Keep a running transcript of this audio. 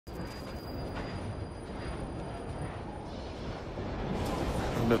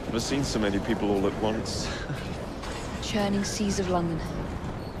never seen so many people all at once. Churning seas of London.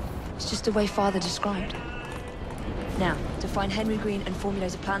 It's just the way Father described. Now, to find Henry Green and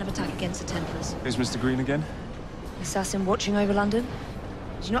formulate a plan of attack against the Templars. Who's Mr. Green again? Assassin watching over London?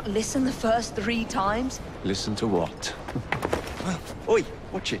 Did you not listen the first 3 times? Listen to what? Oi,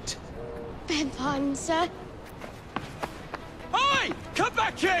 watch it. Beg pardon, sir. Oi! Come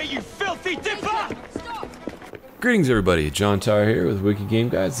back here, you filthy dipper! Stop! Greetings everybody, John Tyre here with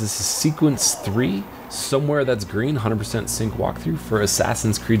WikiGameGuides. This is Sequence 3, Somewhere That's Green, 100% sync walkthrough for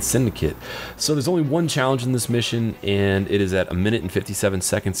Assassin's Creed Syndicate. So there's only one challenge in this mission, and it is at 1 minute and 57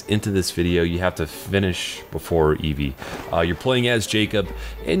 seconds into this video. You have to finish before Evie. You're playing as Jacob,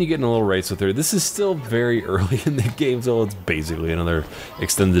 and you get in a little race with her. This is still very early in the game, so it's basically another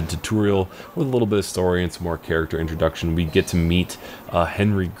extended tutorial with a little bit of story and some more character introduction. We get to meet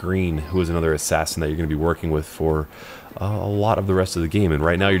Henry Green, who is another assassin that you're going to be working with for a lot of the rest of the game. And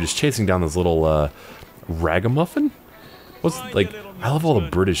right now you're just chasing down this little ragamuffin? I love all the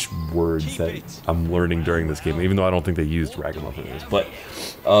British words that I'm learning during this game, even though I don't think they used ragamuffin in this. But,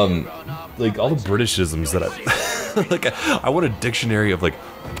 like, all the Britishisms that I want a dictionary of, like,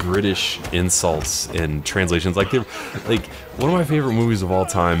 British insults and translations. Like, one of my favorite movies of all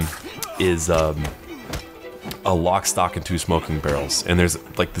time is, A Lock, Stock, and Two Smoking Barrels. And there's,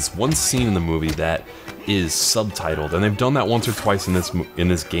 like, this one scene in the movie that is subtitled, and they've done that once or twice in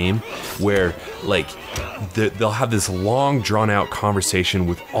this game, where like they'll have this long drawn out conversation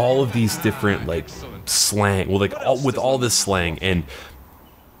with all of these different like slang, with all this slang, and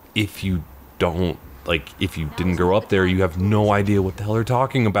if you didn't grow up there, you have no idea what the hell they're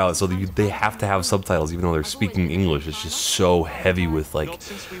talking about. So they have to have subtitles, even though they're speaking English. It's just so heavy with like,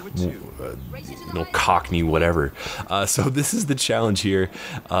 Cockney whatever. So this is the challenge here.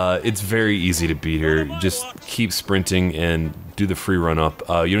 It's very easy to beat her. Just keep sprinting and do the free run up.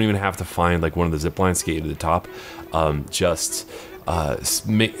 You don't even have to find like one of the zip lines to get you to the top. Just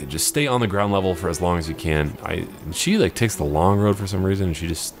stay on the ground level for as long as you can. She like takes the long road for some reason, and she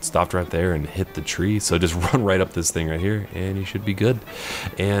just stopped right there and hit the tree. So just run right up this thing right here, and you should be good.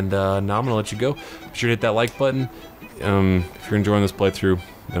 And now I'm gonna let you go. Be sure to hit that like button if you're enjoying this playthrough,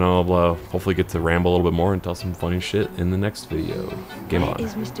 and I'll hopefully get to ramble a little bit more and tell some funny shit in the next video. Game on. Where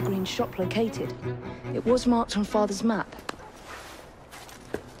is Mr. Green's shop located? It was marked on Father's map.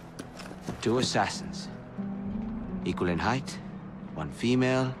 2 assassins, equal in height. 1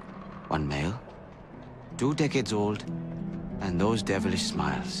 female, 1 male, 2 decades old, and those devilish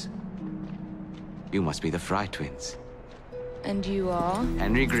smiles. You must be the Fry twins. And you are?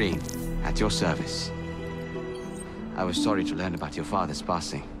 Henry Green, at your service. I was sorry to learn about your father's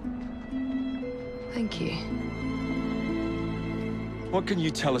passing. Thank you. What can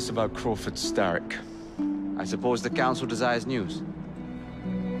you tell us about Crawford Starrick? I suppose the council desires news.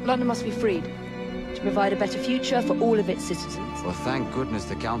 London must be freed, to provide a better future for all of its citizens. Well, thank goodness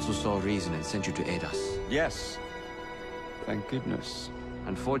the council saw reason and sent you to aid us. Yes. Thank goodness.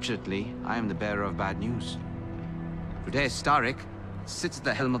 Unfortunately, I am the bearer of bad news. Today, Starrick sits at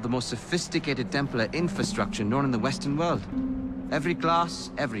the helm of the most sophisticated Templar infrastructure known in the Western world. Every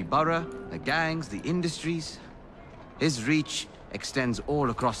class, every borough, the gangs, the industries. His reach extends all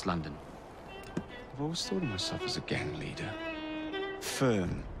across London. I've always thought of myself as a gang leader.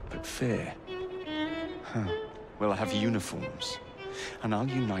 Firm, but fair. Huh. Well, I have uniforms, and I'll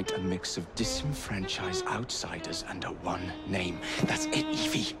unite a mix of disenfranchised outsiders under one name. That's it,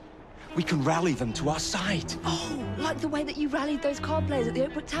 Evie. We can rally them to our side. Oh, like the way that you rallied those card players at the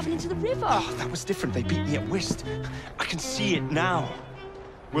Oakwood Tavern into the river. Oh, that was different. They beat me at whist. I can see it now.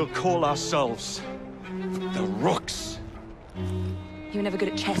 We'll call ourselves the Rooks. You were never good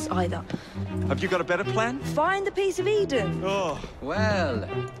at chess either. Have you got a better plan? Find the piece of Eden. Oh. Well,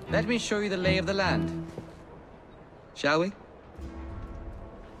 let me show you the lay of the land. Shall we?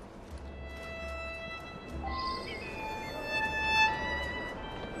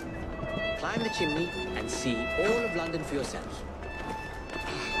 Climb the chimney and see all of London for yourself.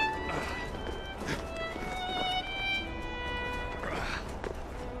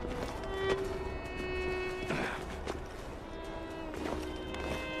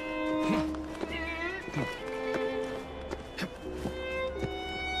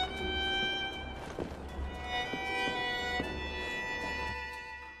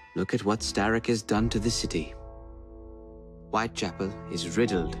 Look at what Starrick has done to the city. Whitechapel is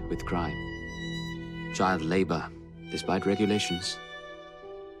riddled with crime. Child labor, despite regulations.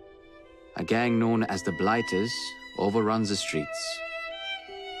 A gang known as the Blighters overruns the streets,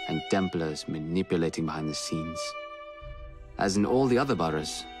 and Templars manipulating behind the scenes. As in all the other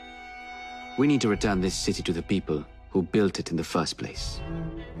boroughs, we need to return this city to the people who built it in the first place.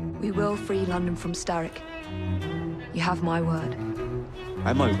 We will free London from Starrick. You have my word.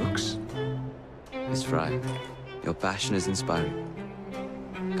 And my looks. Miss Fry, your passion is inspiring.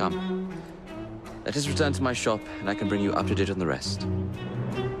 Come. Let us return to my shop, and I can bring you up to date on the rest.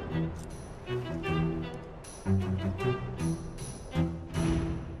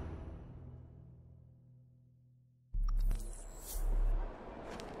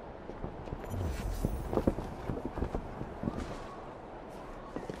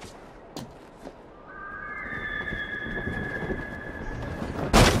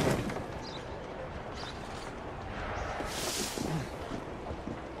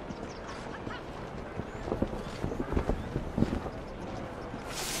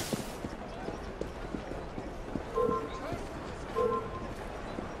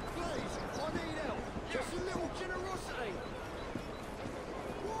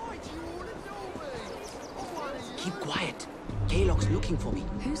 Keep quiet. Kaylock's looking for me.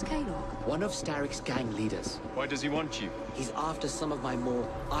 Who's Kaylock? One of Starrick's gang leaders. Why does he want you? He's after some of my more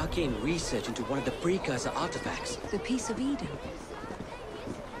arcane research into one of the precursor artifacts. The Piece of Eden.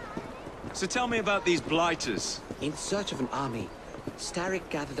 So tell me about these blighters. In search of an army, Starrick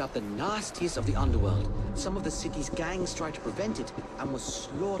gathered up the nastiest of the underworld. Some of the city's gangs tried to prevent it and were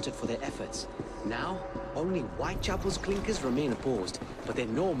slaughtered for their efforts. Now, only Whitechapel's clinkers remain opposed, but they're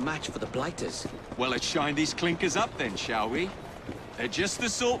no match for the blighters. Well, let's shine these clinkers up then, shall we? They're just the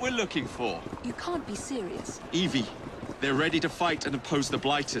sort we're looking for. You can't be serious. Evie, they're ready to fight and oppose the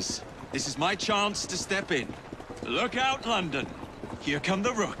blighters. This is my chance to step in. Look out, London. Here come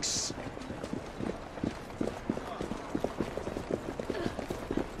the rooks.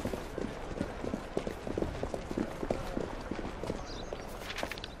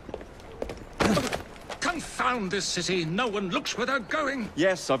 Confound this city! No one looks where they're going!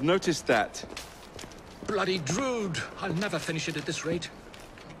 Yes, I've noticed that. Bloody Drood! I'll never finish it at this rate.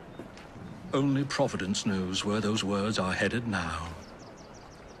 Only Providence knows where those words are headed now.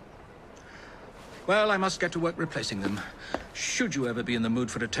 Well, I must get to work replacing them. Should you ever be in the mood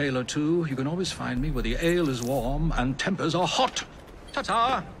for a tale or two, you can always find me where the ale is warm and tempers are hot.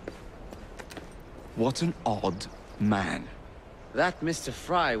 Ta-ta! What an odd man. That Mr.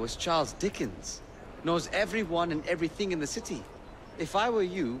 Fry was Charles Dickens. Knows everyone and everything in the city. If I were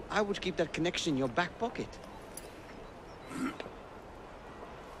you, I would keep that connection in your back pocket.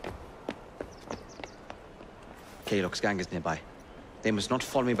 Kaylock's gang is nearby. They must not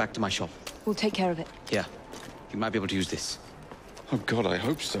follow me back to my shop. We'll take care of it. Here, you might be able to use this. Oh God, I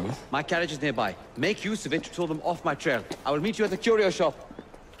hope so. My carriage is nearby. Make use of it to throw them off my trail. I will meet you at the curio shop.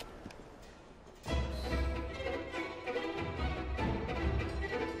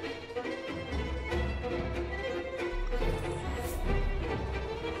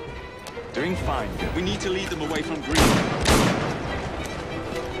 Doing fine. We need to lead them away from Green.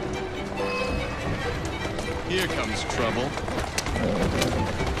 Here comes trouble.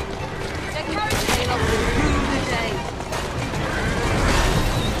 Their carriage Kaylock will rue the day.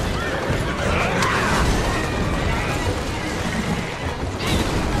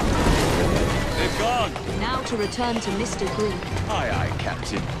 They've gone. Now to return to Mr. Green. Aye, aye,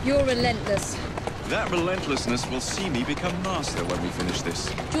 Captain. You're relentless. That relentlessness will see me become master when we finish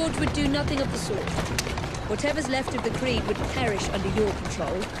this. George would do nothing of the sort. Whatever's left of the Creed would perish under your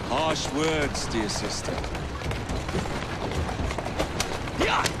control. Harsh words, dear sister.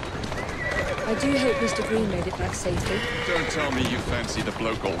 I do hope Mr. Green made it back safely. Don't tell me you fancy the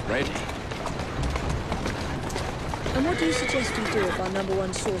bloke already. And what do you suggest we do if our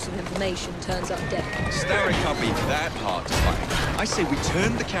 #1 source of information turns up dead? Starrick can't be that hard to find. I say we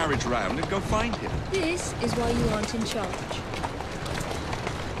turn the carriage round and go find him. This is why you aren't in charge.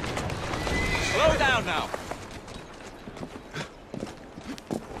 Slow down now.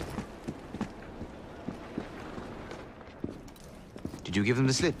 Did you give them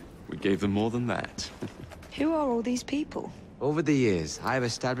the slip? We gave them more than that. Who are all these people? Over the years, I have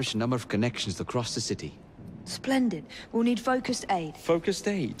established a number of connections across the city. Splendid. We'll need focused aid. Focused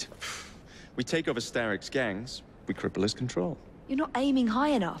aid. We take over Starrick's gangs, we cripple his control. You're not aiming high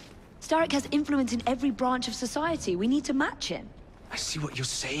enough. Starrick has influence in every branch of society. We need to match him. I see what you're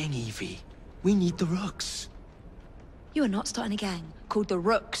saying, Evie. We need the rooks. You are not starting a gang called the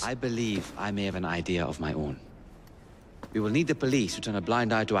Rooks. I believe I may have an idea of my own. We will need the police to turn a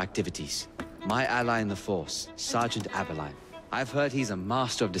blind eye to activities. My ally in the force, Sergeant Aberline. I've heard he's a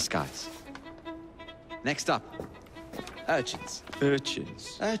master of disguise. Next up, urchins.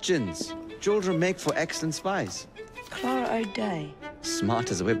 Urchins. Urchins. Children make for excellent spies. Clara O'Day.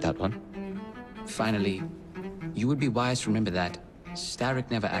 Smart as a whip, that one. Finally, you would be wise to remember that Starrick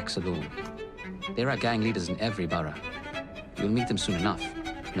never acts alone. There are gang leaders in every borough. You'll meet them soon enough,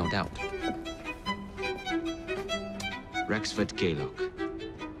 no doubt. Rexford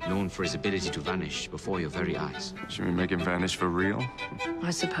Gaylock, known for his ability to vanish before your very eyes. Should we make him vanish for real?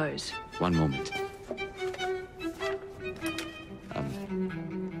 I suppose. One moment.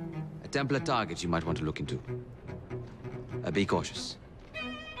 A Templar target you might want to look into. Be cautious.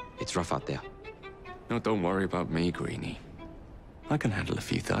 It's rough out there. No, don't worry about me, Greenie. I can handle a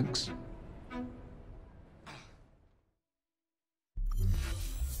few thugs.